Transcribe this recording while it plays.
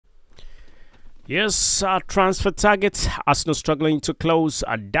Yes, transfer targets. Arsenal struggling to close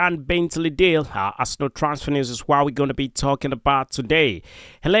a Dan Bentley deal. Arsenal transfer news is what we're going to be talking about today.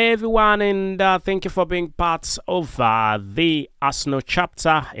 Hello, everyone, and thank you for being part of the Arsenal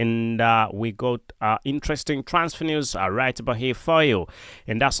chapter. And we got interesting transfer news right about here for you.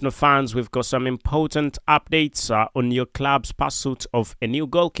 And Arsenal fans, we've got some important updates on your club's pursuit of a new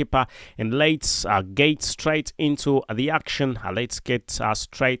goalkeeper. And let's get straight into the action. Let's get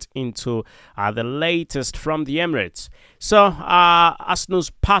straight into the latest from the Emirates. So, Arsenal's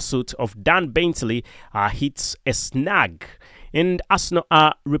pursuit of Dan Bentley hits a snag. And Arsenal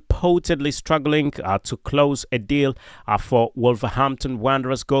are reportedly struggling to close a deal for Wolverhampton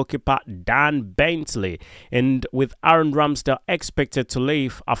Wanderers goalkeeper Dan Bentley. And with Aaron Ramsdale expected to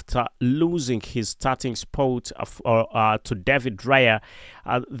leave after losing his starting spot to David Raya,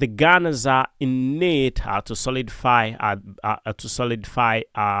 the Gunners are in need in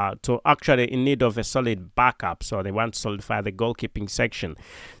need of a solid backup. So they want to solidify the goalkeeping section.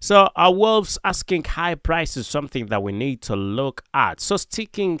 So Wolves asking high prices, something that we need to look at. So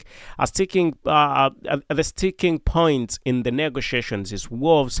the sticking point in the negotiations is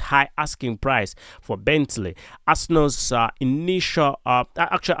Wolves' high asking price for Bentley. Arsenal's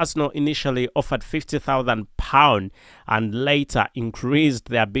Arsenal initially offered £50,000 and later increased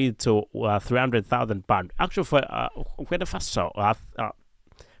their bid to £300,000. Actually, when I first saw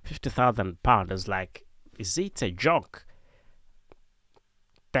 £50,000, is like, is it a joke?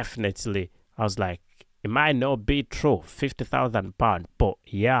 Definitely, I was like, it might not be true, £50,000, but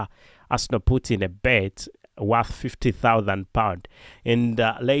yeah, Arsenal put in a bet worth £50,000 and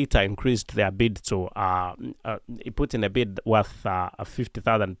later increased their bid to he put in a bid worth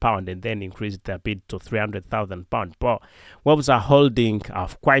 £50,000 and then increased their bid to £300,000. But Wolves are holding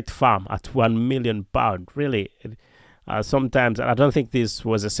quite firm at £1 million. Really, sometimes I don't think this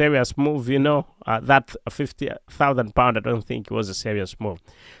was a serious move, that £50,000, I don't think it was a serious move.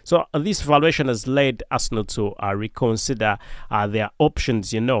 So this valuation has led Arsenal to reconsider their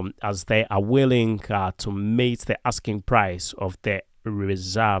options, as they are willing to meet the asking price of the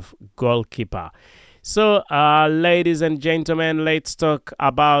reserve goalkeeper. So, ladies and gentlemen, let's talk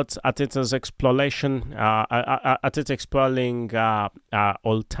about Arteta's exploration. Arteta exploring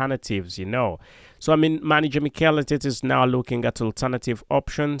alternatives, So, manager Mikel Arteta is now looking at alternative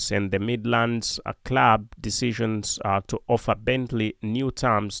options, and the Midlands club decisions to offer Bentley new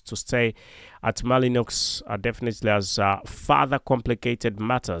terms to stay at Malinox definitely has further complicated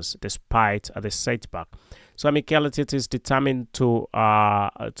matters despite the setback. So Mikel Arteta is determined to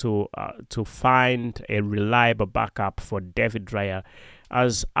find a reliable backup for David Raya,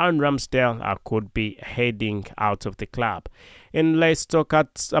 as Aaron Ramsdale could be heading out of the club. And let's talk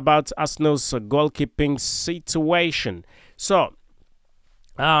about Arsenal's goalkeeping situation. So,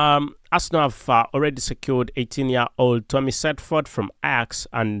 Arsenal have already secured 18-year-old Tommy Setford from Ajax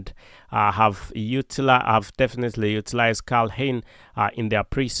and have definitely utilized Carl Hein in their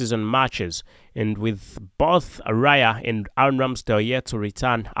preseason matches. And with both Raya and Aaron Ramsdale yet to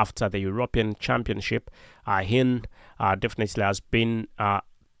return after the European Championship, Hein definitely has been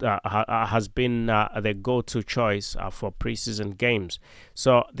the go-to choice for preseason games.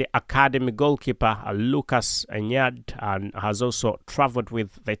 So the academy goalkeeper Lucas Enyard has also traveled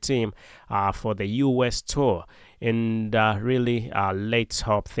with the team for the US tour, and really let's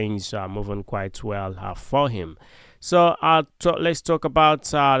hope things are moving quite well for him. So let's talk about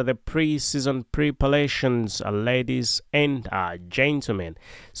the preseason preparations, ladies and gentlemen.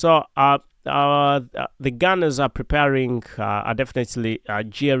 So the Gunners are preparing, are definitely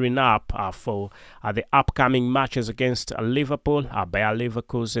gearing up for the upcoming matches against Liverpool, Bayer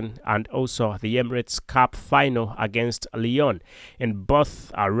Leverkusen, and also the Emirates Cup final against Lyon. And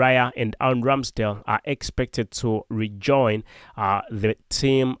both Raya and Aaron Ramsdale are expected to rejoin the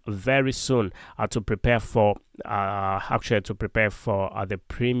team very soon to prepare for the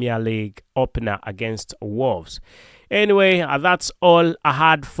Premier League opener against Wolves. Anyway, that's all I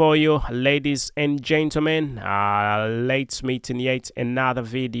had for you, ladies and gentlemen. Let's meet in yet another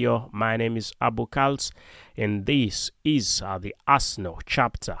video. My name is Abu Kals, and this is the Arsenal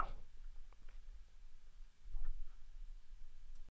chapter.